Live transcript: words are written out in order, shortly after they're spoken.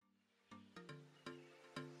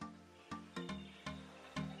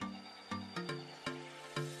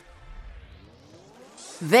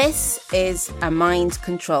This is A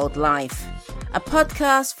Mind-Controlled Life, a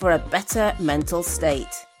podcast for a better mental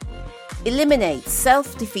state. Eliminate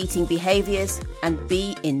self-defeating behaviours and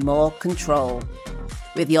be in more control.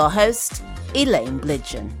 With your host, Elaine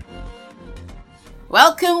Blidgeon.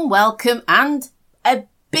 Welcome, and a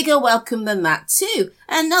bigger welcome than that to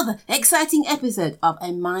another exciting episode of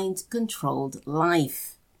A Mind-Controlled Life.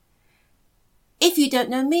 If you don't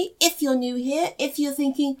know me, if you're new here, if you're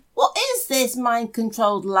thinking, what is this Mind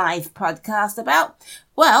Controlled Life podcast about?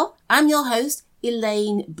 Well, I'm your host,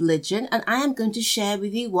 Elaine Blidgeon, and I am going to share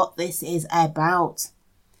with you what this is about.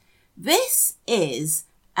 This is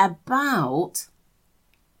about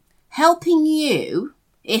helping you,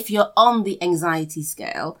 if you're on the anxiety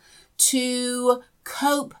scale, to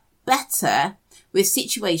cope better with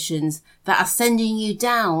situations that are sending you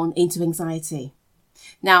down into anxiety.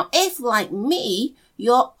 Now, if, like me,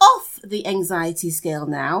 you're off the anxiety scale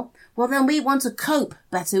now, well, then we want to cope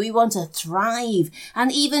better. We want to thrive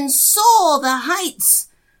and even soar the heights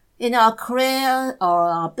in our career or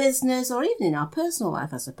our business or even in our personal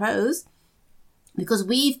life, I suppose, because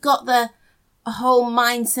we've got the whole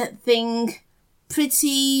mindset thing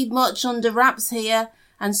pretty much under wraps here.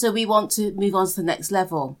 And so we want to move on to the next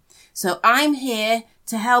level. So I'm here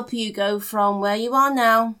to help you go from where you are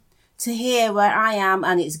now to here where I am,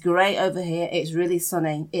 and it's great over here. It's really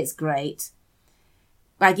sunny. It's great.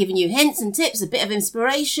 By giving you hints and tips, a bit of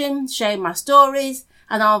inspiration, sharing my stories,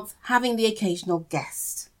 and of having the occasional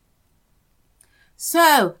guest.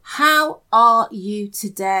 So, how are you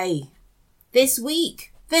today? This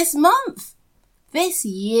week? This month? This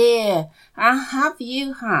year? Have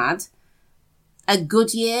you had a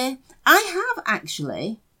good year? I have,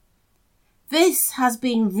 actually. This has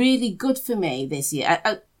been really good for me this year.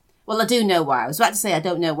 Well, I do know why. I was about to say I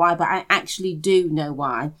don't know why, but I actually do know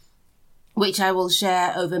why, which I will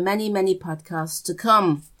share over many, many podcasts to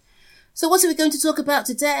come. So what are we going to talk about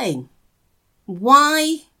today?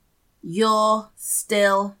 Why you're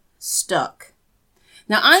still stuck.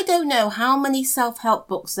 Now, I don't know how many self-help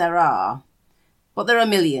books there are, but there are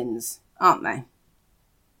millions, aren't there?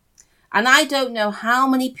 And I don't know how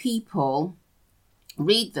many people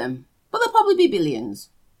read them, but there'll probably be billions.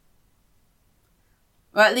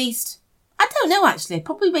 Or at least, I don't know actually,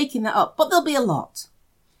 probably making that up, but there'll be a lot.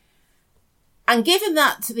 And given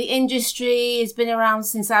that the industry has been around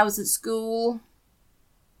since I was at school,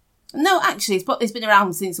 no, actually, it's been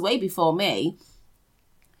around since way before me.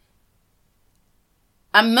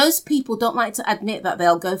 And most people don't like to admit that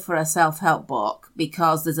they'll go for a self-help book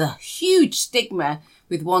because there's a huge stigma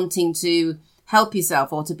with wanting to help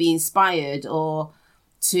yourself or to be inspired or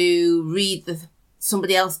to read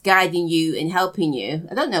somebody else guiding you and helping you.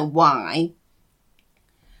 I don't know why.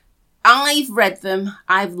 I've read them.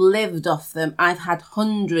 I've lived off them. I've had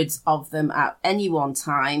hundreds of them at any one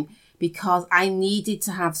time because I needed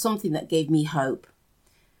to have something that gave me hope.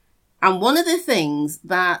 And one of the things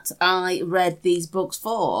that I read these books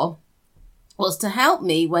for was to help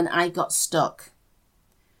me when I got stuck.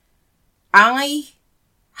 I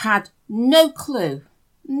had no clue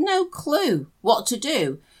what to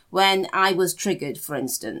do when I was triggered, for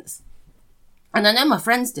instance. And I know my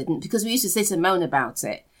friends didn't because we used to sit and moan about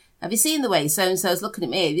it. Have you seen the way so-and-so's looking at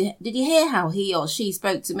me? Did you hear how he or she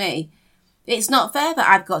spoke to me? It's not fair that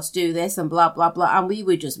I've got to do this and blah, blah, blah. And we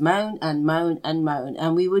would just moan and moan and moan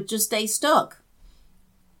and we would just stay stuck.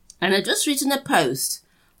 And I've just written a post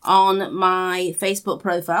on my Facebook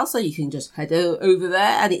profile, so you can just head over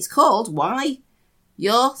there, and it's called Why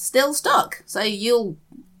You're Still Stuck. So you'll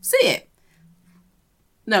see it.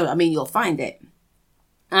 No, I mean, you'll find it.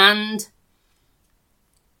 And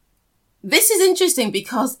this is interesting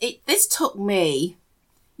because this took me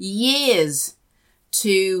years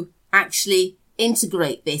to actually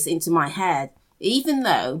integrate this into my head, even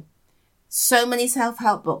though so many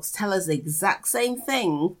self-help books tell us the exact same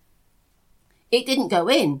thing. It didn't go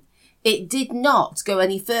in. It did not go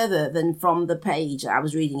any further than from the page I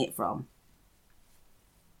was reading it from.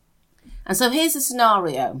 And so here's a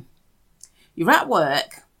scenario. You're at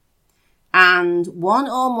work and one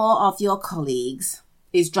or more of your colleagues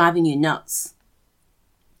is driving you nuts.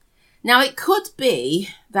 Now, it could be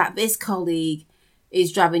that this colleague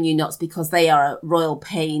is driving you nuts because they are a royal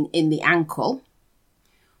pain in the ankle.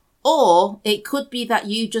 Or it could be that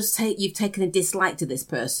you've taken a dislike to this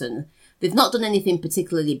person. They've not done anything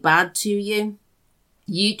particularly bad to you.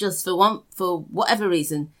 You just, for whatever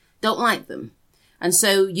reason, don't like them. And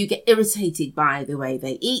so you get irritated by the way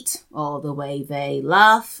they eat or the way they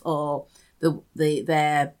laugh or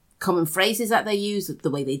their common phrases that they use,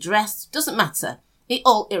 the way they dress. Doesn't matter. It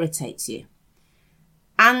all irritates you.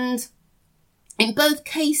 And in both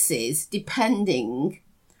cases, depending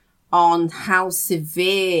on how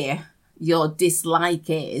severe your dislike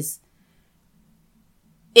is,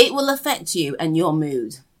 it will affect you and your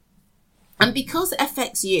mood. And because it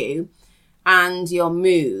affects you and your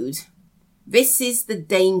mood, this is the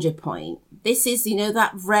danger point. This is,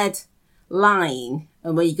 that red line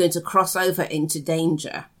and where you're going to cross over into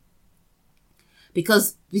danger.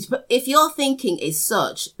 Because if your thinking is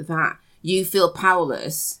such that you feel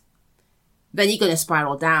powerless, then you're going to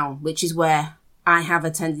spiral down, which is where I have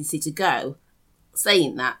a tendency to go.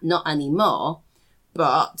 Saying that, not anymore,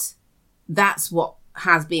 but that's what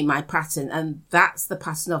has been my pattern, and that's the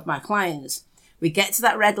pattern of my clients. We get to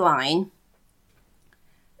that red line,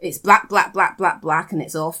 it's black, black, black, black, black, and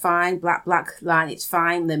it's all fine. Black, black line, it's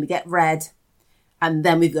fine. Then we get red, and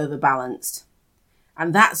then we go overbalanced.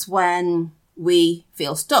 And that's when we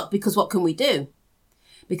feel stuck, because what can we do?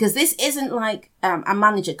 Because this isn't like a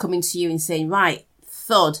manager coming to you and saying, right,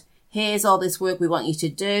 thud, here's all this work we want you to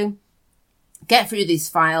do. Get through these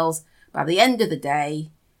files. By the end of the day,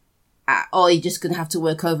 or you're just going to have to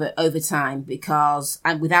work overtime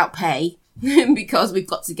and without pay, because we've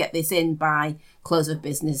got to get this in by close of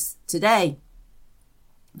business today.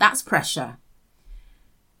 That's pressure.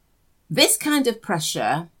 This kind of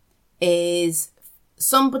pressure is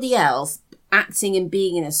somebody else acting and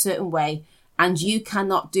being in a certain way, and you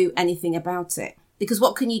cannot do anything about it. Because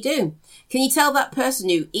what can you do? Can you tell that person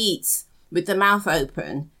who eats with the mouth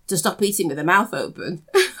open to stop eating with the mouth open?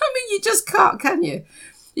 I mean, you just can't, can you?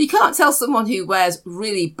 You can't tell someone who wears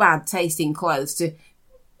really bad tasting clothes to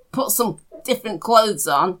put some different clothes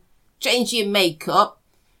on, change your makeup,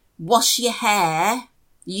 wash your hair,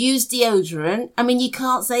 use deodorant. I mean, you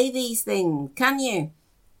can't say these things, can you?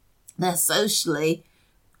 They're socially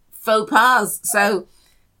faux pas. So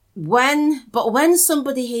when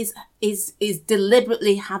somebody is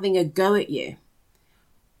deliberately having a go at you,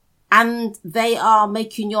 and they are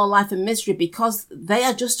making your life a misery because they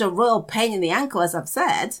are just a royal pain in the ankle, as I've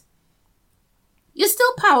said, you're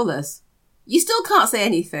still powerless. You still can't say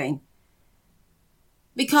anything.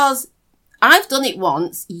 Because I've done it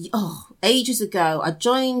once, ages ago. I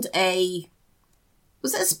joined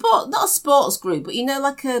was it a sport? Not a sports group, but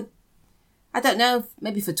I don't know,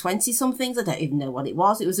 maybe for 20 somethings. I don't even know what it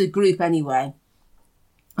was. It was a group anyway.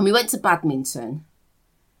 And we went to badminton,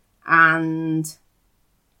 and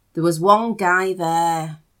there was one guy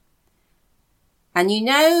there. And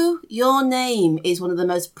your name is one of the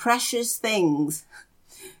most precious things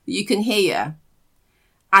you can hear.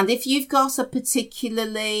 And if you've got a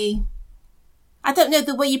particularly, I don't know,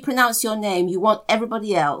 the way you pronounce your name, you want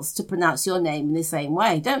everybody else to pronounce your name in the same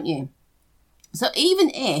way, don't you? So even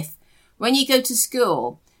if, when you go to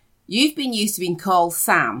school, you've been used to being called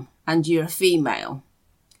Sam and you're a female,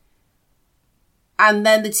 and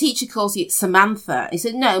then the teacher calls you Samantha. He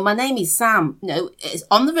said, no, my name is Sam. No, it's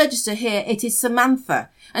on the register here. It is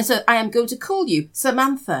Samantha. And so I am going to call you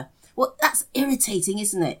Samantha. Well, that's irritating,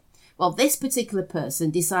 isn't it? Well, this particular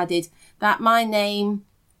person decided that my name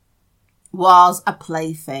was a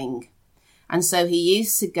plaything. And so he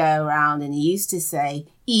used to go around and he used to say,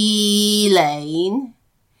 Elaine,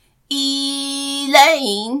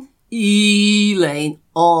 Elaine, Elaine,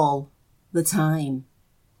 all the time,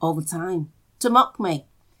 to mock me.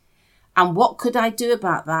 And what could I do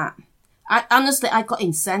about that? I got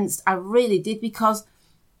incensed. I really did, because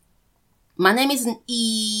my name isn't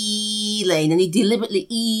Elaine, and he deliberately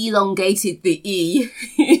elongated the E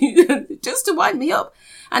just to wind me up.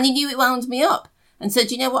 And he knew it wound me up. And so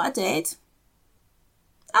do you know what I did?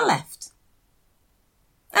 I left.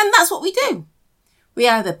 And that's what we do. We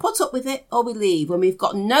either put up with it or we leave. When we've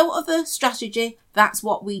got no other strategy, that's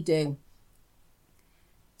what we do.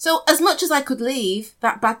 So as much as I could leave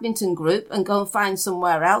that badminton group and go and find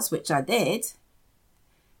somewhere else, which I did,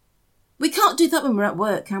 we can't do that when we're at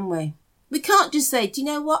work, can we? We can't just say, do you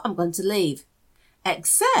know what? I'm going to leave.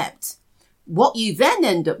 Except what you then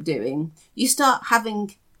end up doing, you start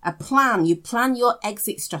having a plan. You plan your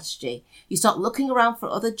exit strategy. You start looking around for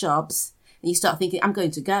other jobs and you start thinking, I'm going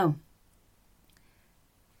to go.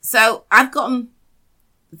 So I've gotten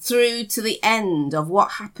through to the end of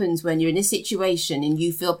what happens when you're in a situation and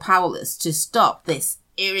you feel powerless to stop this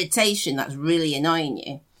irritation that's really annoying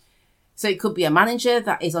you. So it could be a manager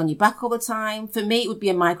that is on your back all the time. For me, it would be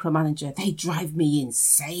a micromanager. They drive me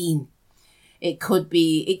insane. It could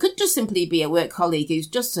just simply be a work colleague who's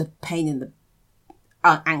just a pain in the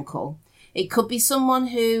ankle. It could be someone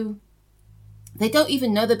who they don't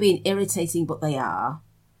even know they're being irritating, but they are.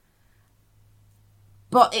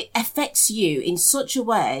 But it affects you in such a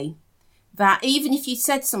way that even if you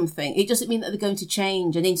said something, it doesn't mean that they're going to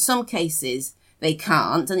change. And in some cases, they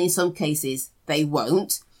can't. And in some cases, they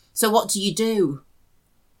won't. So what do?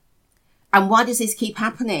 And why does this keep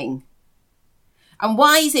happening? And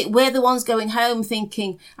why is it we're the ones going home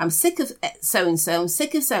thinking, I'm sick of so-and-so, I'm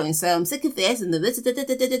sick of so-and-so, I'm sick of this and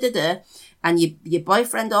the and your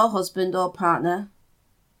boyfriend or husband or partner,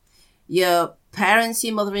 your parents,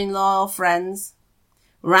 your mother-in-law or friends,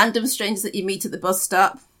 random strangers that you meet at the bus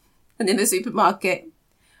stop and in the supermarket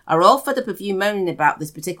are all fed up of you moaning about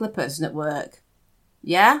this particular person at work.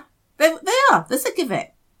 Yeah? They are. They're sick of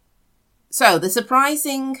it. So the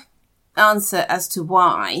surprising answer as to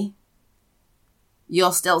why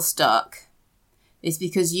you're still stuck is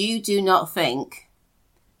because you do not think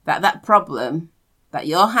that that problem that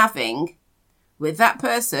you're having with that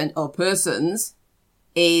person or persons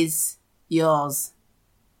is yours.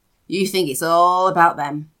 You think it's all about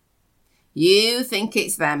them. You think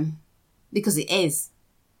it's them because it is,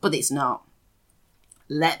 but it's not.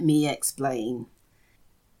 Let me explain.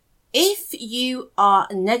 If you are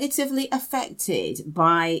negatively affected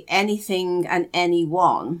by anything and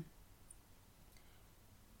anyone,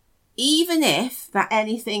 even if that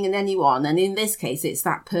anything and anyone, and in this case it's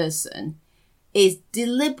that person, is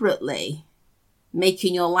deliberately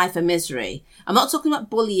making your life a misery. I'm not talking about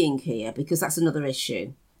bullying here because that's another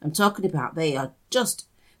issue. I'm talking about they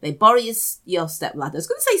borrow your stepladder. I was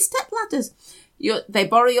going to say stepladders. They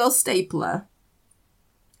borrow your stapler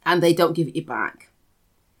and they don't give it you back.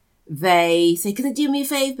 They say, can you do me a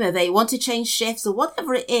favour? They want to change shifts or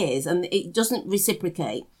whatever it is and it doesn't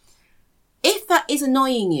reciprocate. If that is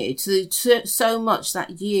annoying you to so much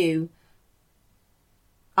that you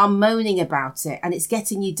are moaning about it and it's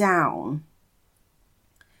getting you down,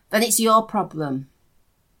 then it's your problem.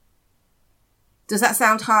 Does that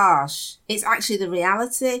sound harsh? It's actually the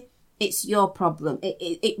reality. It's your problem.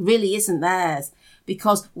 It really isn't theirs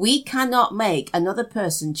because we cannot make another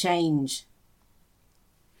person change.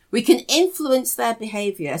 We can influence their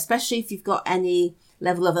behaviour, especially if you've got any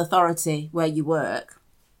level of authority where you work.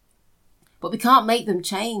 But we can't make them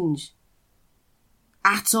change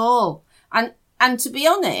at all. And to be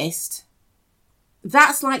honest,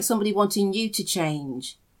 that's like somebody wanting you to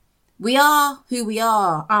change. We are who we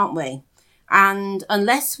are, aren't we? And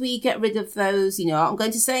unless we get rid of those, you know what I'm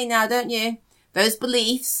going to say now, don't you? Those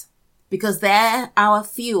beliefs, because they're our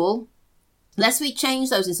fuel. Unless we change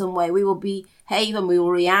those in some way, we will behave and we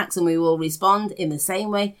will react and we will respond in the same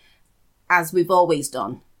way as we've always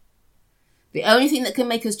done. The only thing that can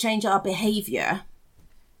make us change our behaviour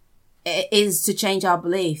is to change our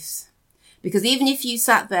beliefs. Because even if you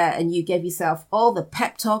sat there and you gave yourself all the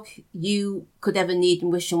pep talk you could ever need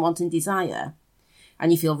and wish and want and desire,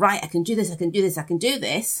 and you feel, right, I can do this, I can do this, I can do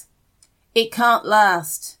this, it can't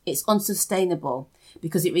last. It's unsustainable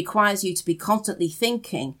because it requires you to be constantly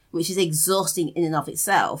thinking, which is exhausting in and of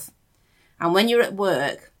itself. And when you're at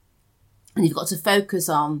work and you've got to focus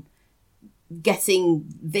on getting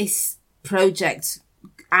this project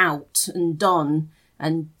out and done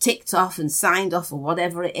and ticked off and signed off or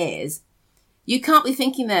whatever it is, you can't be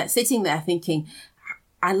sitting there thinking,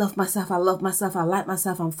 I love myself, I like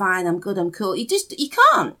myself, I'm fine, I'm good, I'm cool. You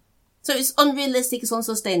can't. So it's unrealistic, it's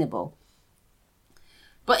unsustainable.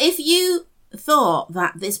 But if you thought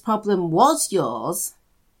that this problem was yours,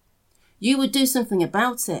 you would do something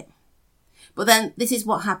about it. But then this is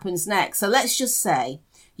what happens next. So let's just say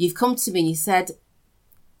you've come to me and you said,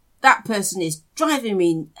 that person is driving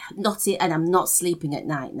me nutty and I'm not sleeping at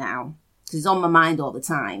night now because he's on my mind all the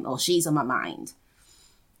time or she's on my mind.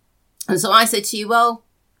 And so I said to you, well,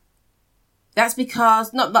 that's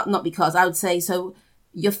because, not because, I would say, so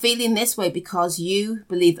you're feeling this way because you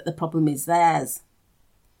believe that the problem is theirs.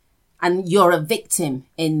 And you're a victim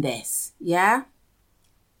in this, yeah?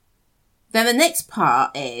 Then the next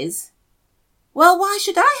part is, well, why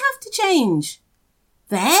should I have to change?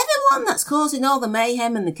 They're the one that's causing all the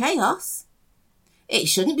mayhem and the chaos. It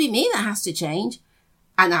shouldn't be me that has to change.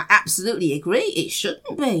 And I absolutely agree, it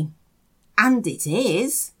shouldn't be. And it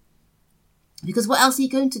is. Because what else are you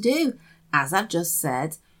going to do? As I've just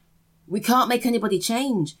said, we can't make anybody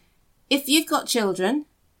change. If you've got children,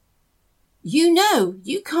 you know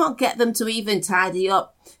you can't get them to even tidy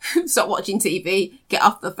up, stop watching TV, get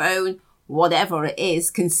off the phone, whatever it is,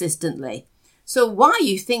 consistently. So why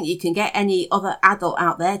you think you can get any other adult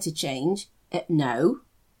out there to change? No.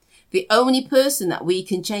 The only person that we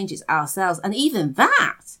can change is ourselves. And even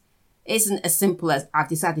that isn't as simple as I've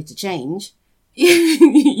decided to change,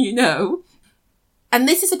 you know. And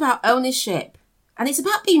this is about ownership. And it's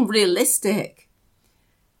about being realistic.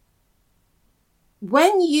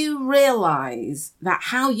 When you realise that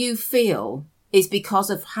how you feel is because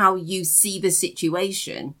of how you see the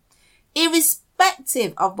situation,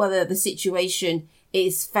 irrespective of whether the situation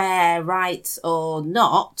is fair, right, or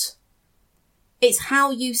not, It's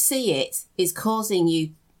how you see it is causing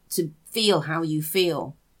you to feel how you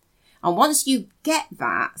feel. And once you get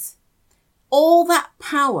that, all that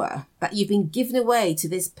power that you've been given away to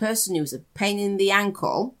this person who's a pain in the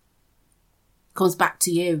ankle comes back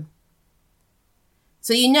to you.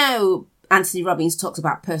 So you know Anthony Robbins talks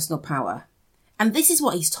about personal power. And this is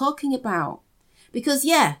what he's talking about. Because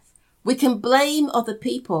yeah, we can blame other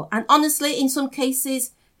people. And honestly,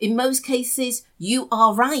 in most cases, you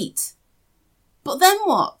are right. But then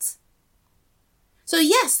what? So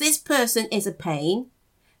yes, this person is a pain.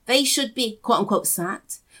 They should be, quote unquote,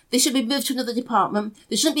 sacked. They should be moved to another department.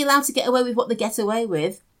 They shouldn't be allowed to get away with what they get away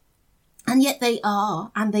with. And yet they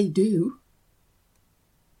are, and they do.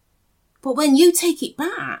 But when you take it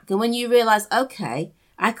back and when you realise, okay,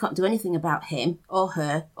 I can't do anything about him or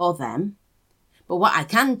her or them, but what I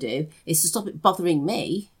can do is to stop it bothering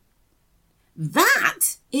me,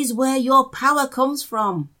 that is where your power comes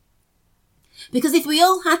from. Because if we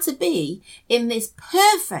all had to be in this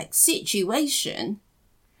perfect situation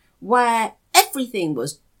where everything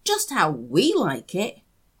was just how we like it,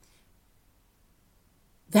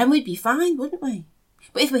 then we'd be fine, wouldn't we?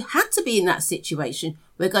 But if we had to be in that situation,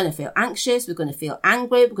 we're going to feel anxious, we're going to feel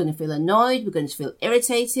angry, we're going to feel annoyed, we're going to feel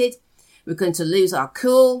irritated, we're going to lose our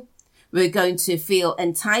cool, we're going to feel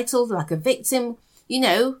entitled like a victim. You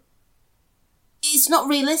know, it's not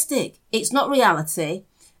realistic. It's not reality.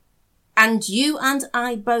 And you and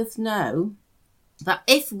I both know that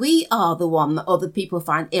if we are the one that other people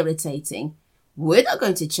find irritating, we're not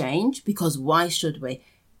going to change, because why should we?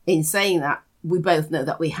 In saying that, we both know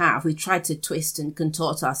that we tried to twist and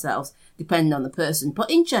contort ourselves depending on the person.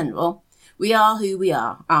 But in general, we are who we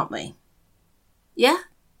are, aren't we? Yeah?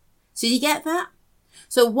 So you get that?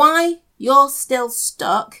 So why you're still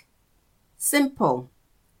stuck? Simple.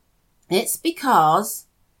 It's because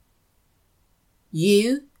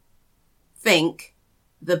you think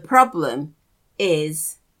the problem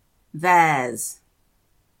is theirs.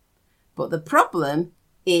 But the problem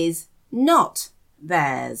is not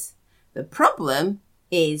theirs. The problem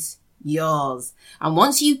is yours. And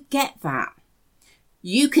once you get that,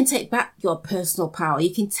 you can take back your personal power.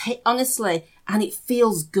 You can take, honestly, and it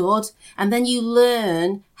feels good. And then you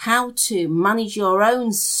learn how to manage your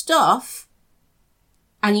own stuff,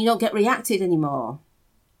 and you don't get reacted anymore.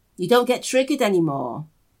 You don't get triggered anymore.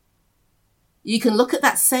 You can look at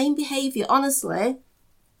that same behaviour, honestly,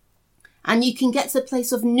 and you can get to a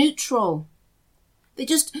place of neutral.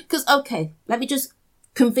 Let me just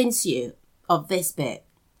convince you of this bit.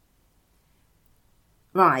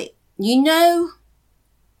 Right. You know,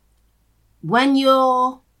 when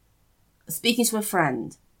you're speaking to a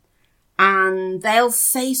friend and they'll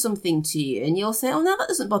say something to you and you'll say, oh no, that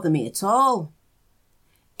doesn't bother me at all.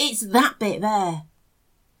 It's that bit there.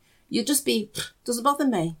 You'll just be, doesn't bother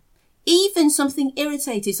me. Even something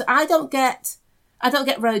irritated. So I don't get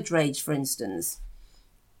road rage, for instance.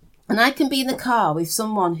 And I can be in the car with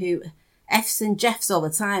someone who F's and Jeffs all the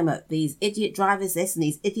time at these idiot drivers this and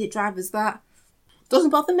these idiot drivers that. Doesn't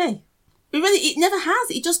bother me. It never has.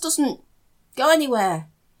 It just doesn't go anywhere.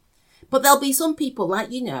 But there'll be some people, like,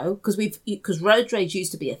 because road rage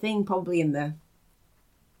used to be a thing probably in the,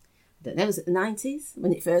 I don't know, was it the 90s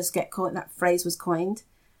when it first that phrase was coined?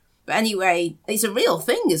 But anyway, it's a real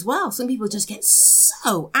thing as well. Some people just get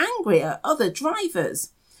so angry at other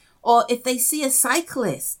drivers. Or if they see a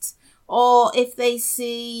cyclist, or if they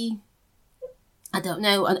see, I don't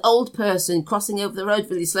know, an old person crossing over the road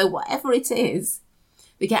really slow, whatever it is,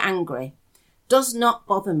 they get angry. Does not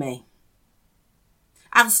bother me.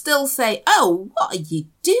 I'll still say, oh, what are you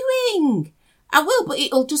doing? I will, but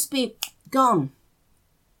it'll just be gone.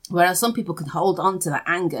 Whereas some people can hold on to that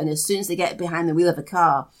anger, and as soon as they get behind the wheel of a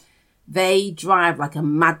car, they drive like a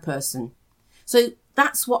mad person. So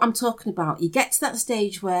that's what I'm talking about. You get to that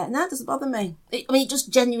stage where, no, it doesn't bother me. It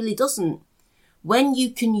just genuinely doesn't. When you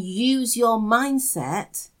can use your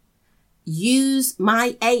mindset, use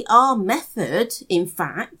my AR method, in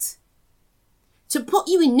fact, to put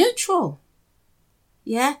you in neutral.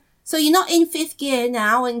 Yeah? So you're not in fifth gear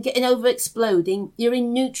now and getting over exploding. You're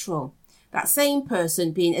in neutral. That same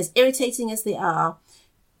person being as irritating as they are,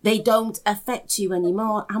 they don't affect you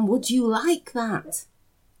anymore. And would you like that?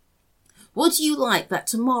 Would you like that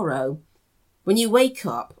tomorrow when you wake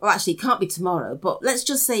up? Well, actually, it can't be tomorrow, but let's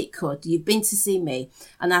just say it could. You've been to see me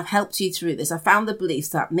and I've helped you through this. I found the beliefs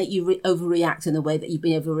that make you overreact in the way that you've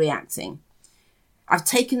been overreacting. I've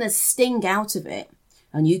taken the sting out of it,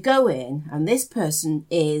 and you go in and this person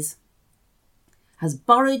has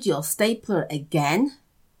borrowed your stapler again.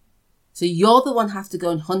 So you're the one who has to go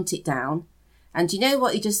and hunt it down. And you know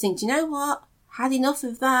what? You just think, you know what? Had enough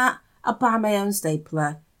of that. I'll buy my own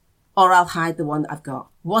stapler. or I'll hide the one that I've got.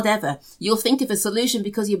 Whatever. You'll think of a solution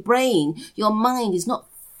because your mind is not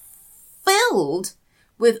filled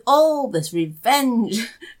with all this revenge.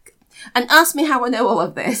 And ask me how I know all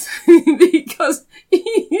of this, because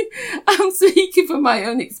I'm speaking from my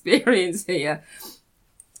own experience here,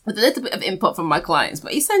 with a little bit of input from my clients.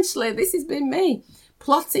 But essentially, this has been me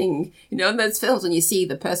plotting. You know, in those films when you see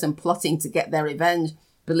the person plotting to get their revenge,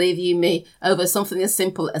 believe you me, over something as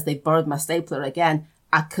simple as they borrowed my stapler again,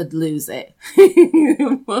 I could lose it.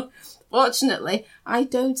 Fortunately, I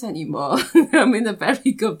don't anymore. I'm in a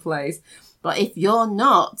very good place. But if you're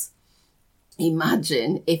not,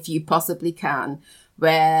 imagine, if you possibly can,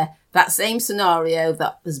 where that same scenario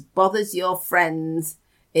that has bothered your friends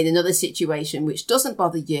in another situation, which doesn't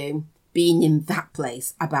bother you, being in that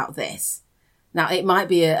place about this. Now, it might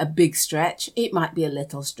be a big stretch. It might be a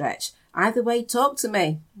little stretch. Either way, talk to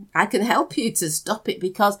me. I can help you to stop it,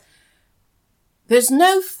 because there's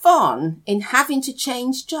no fun in having to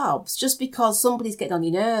change jobs just because somebody's getting on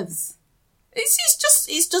your nerves.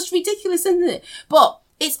 It's just ridiculous, isn't it? But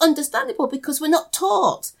it's understandable because we're not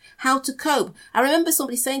taught how to cope. I remember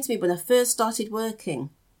somebody saying to me when I first started working,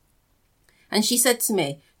 and she said to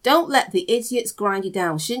me, don't let the idiots grind you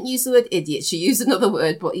down. She didn't use the word idiot. She used another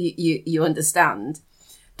word, but you understand.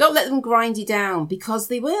 Don't let them grind you down, because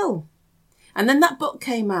they will. And then that book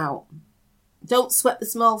came out. Don't sweat the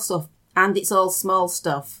small stuff. And it's all small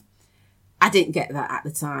stuff. I didn't get that at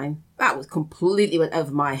the time. That was completely went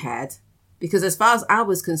over my head. Because as far as I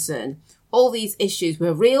was concerned, all these issues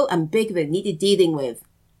were real and big that needed dealing with.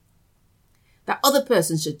 That other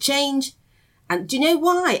person should change. And do you know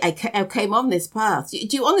why I came on this path? Do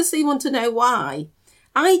you honestly want to know why?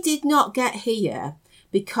 I did not get here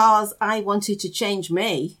because I wanted to change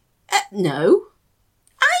me. No.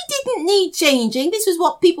 I didn't need changing. This was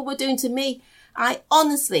what people were doing to me. I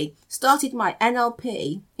honestly started my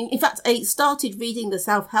NLP. In fact, I started reading the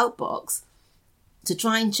self-help books to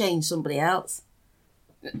try and change somebody else.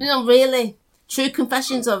 No, really. True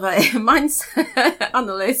confessions of a mindset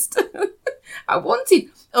analyst. I wanted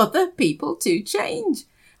other people to change.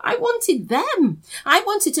 I wanted them. I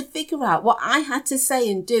wanted to figure out what I had to say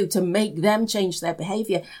and do to make them change their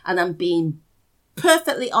behaviour. And I'm being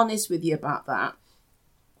perfectly honest with you about that.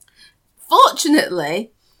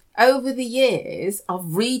 Fortunately, over the years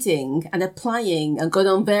of reading and applying and going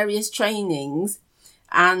on various trainings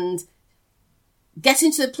and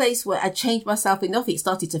getting to the place where I changed myself enough, it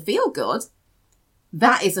started to feel good.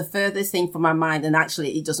 That is the furthest thing from my mind, and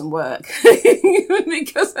actually it doesn't work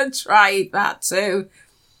because I tried that too.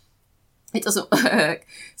 It doesn't work.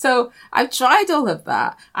 So I've tried all of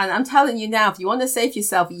that, and I'm telling you now, if you want to save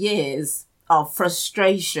yourself years of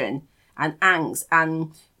frustration and angst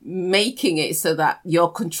and making it so that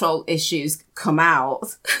your control issues come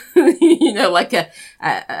out, you know, like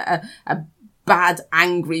a bad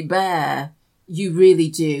angry bear, you really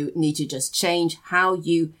do need to just change how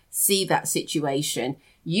you see that situation.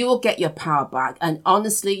 You will get your power back, and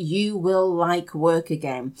honestly, you will like work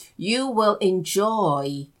again. You will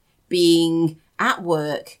enjoy being at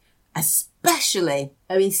work, especially,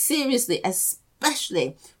 I mean, seriously,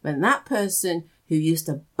 especially when that person who used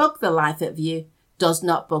to bug the life out of you does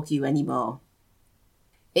not bug you anymore.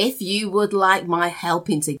 If you would like my help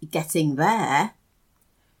into getting there,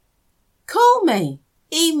 call me,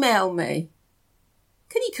 email me.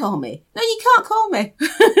 Can you call me? No, you can't call me.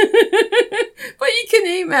 But you can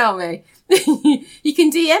email me. You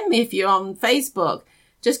can DM me if you're on Facebook.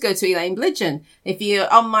 Just go to Elaine Blidgeon. If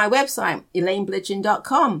you're on my website,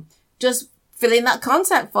 elaineblidgeon.com, just fill in that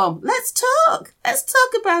contact form. Let's talk. Let's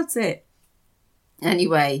talk about it.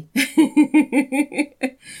 Anyway,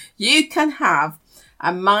 you can have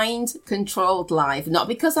a mind-controlled life, not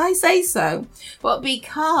because I say so, but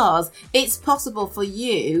because it's possible for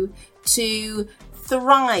you to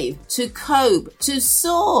thrive, to cope, to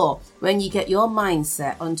soar when you get your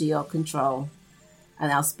mindset under your control.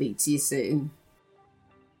 And I'll speak to you soon.